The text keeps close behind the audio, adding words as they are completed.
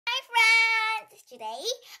friends! Today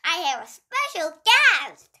I have a special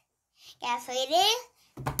guest. Guess who it is?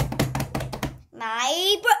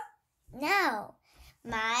 My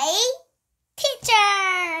teacher.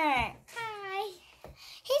 Hi.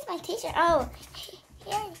 He's my teacher. Oh,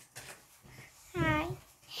 here. Hi.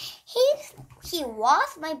 He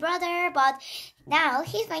was my brother, but now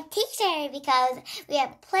he's my teacher because we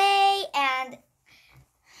have play and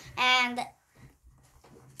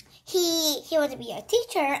he wants to be a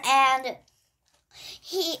teacher, and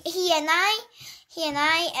he and I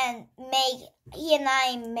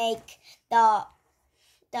make the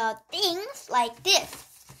things like this.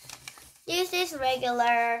 This is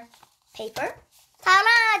regular paper.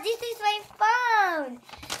 Ta-da! This is my phone.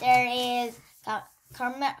 There is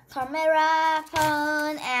camera,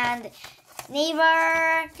 phone, and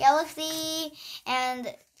neighbor, galaxy,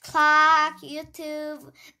 and clock,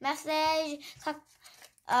 YouTube, message,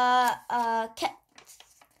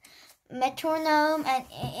 metronome,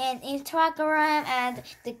 and Instagram, and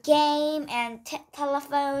the game, and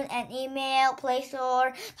telephone, and email, Play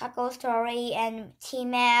Store, Taco Story, and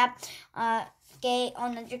T-Map, game,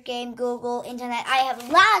 another game, Google, Internet. I have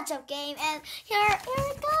lots of games, and here it goes.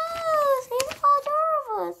 It's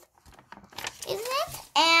adorable, isn't it?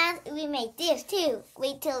 And we made this too.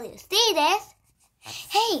 Wait till you see this.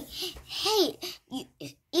 Hey,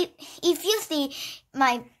 if you see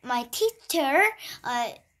my teacher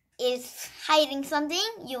is hiding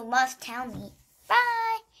something, you must tell me.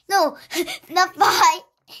 Bye. No, not bye.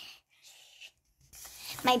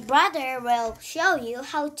 My brother will show you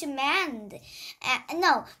how to mend.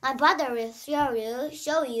 No, my brother will show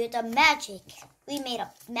you the magic. We made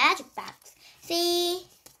a magic box. See?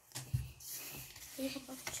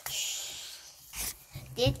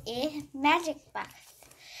 This is magic box.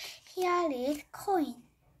 Here is coin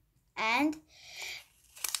and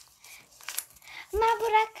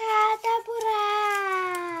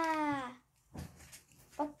Abracadabra.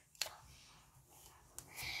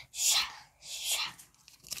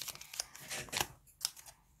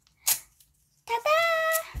 Ta-da!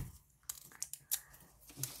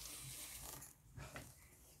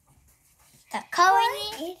 The coin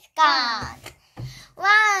is gone.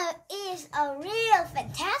 Wow, it's a real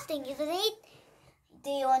fantastic, isn't it? Do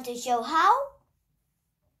you want to show how?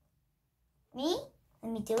 Me?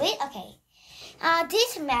 Let me do it. Okay.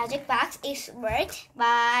 This magic box is worked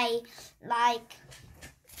by,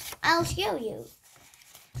 I'll show you.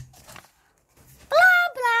 Blah,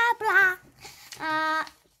 blah, blah.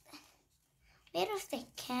 Wait a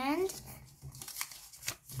second.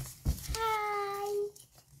 Hi.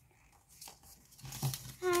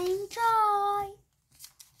 Enjoy.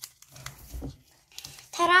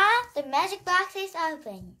 Ta-da! The magic box is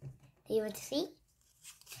open. Do you want to see?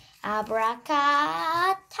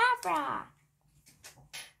 Abracadabra.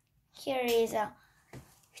 Here is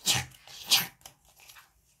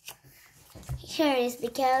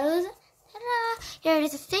because here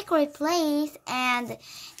is a secret place, and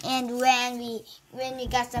when we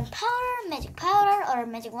got some powder, magic powder or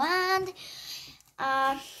magic wand,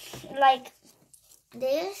 like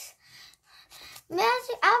this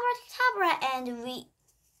magic abracadabra, and we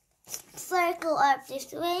circle up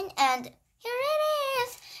this ring, and here it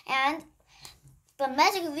is. And the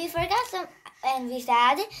magic, we forgot some, and we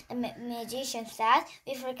said, the magician said,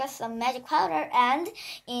 we forgot some magic powder, and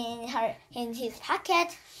in his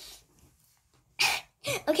pocket.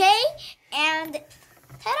 Okay, and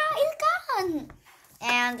ta-da, it's gone.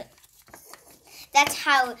 And that's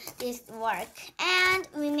how this works. And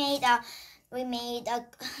we made a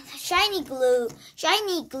shiny glue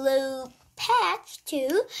patch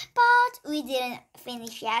too, but we didn't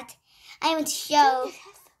finish yet. I want to show.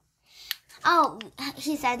 Oh,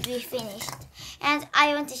 he said we finished, and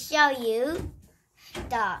I want to show you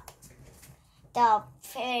the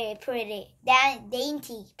very pretty,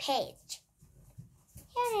 dainty page.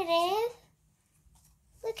 Here it is.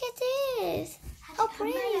 Look at this. How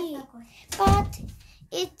pretty! But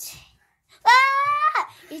it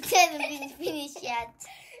hasn't been finished yet.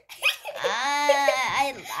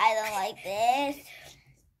 I don't like this.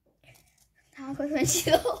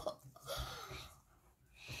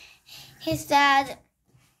 He said,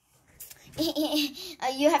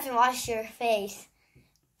 you have to wash your face.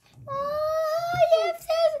 You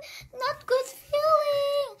said not good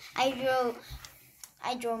feeling.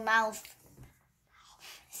 I drew mouth.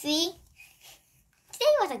 See?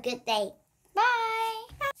 Today was a good day. Bye.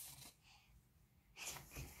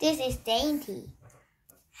 This is Dainty.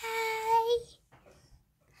 Hi.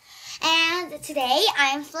 And today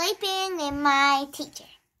I'm sleeping with my teacher.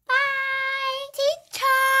 Bye.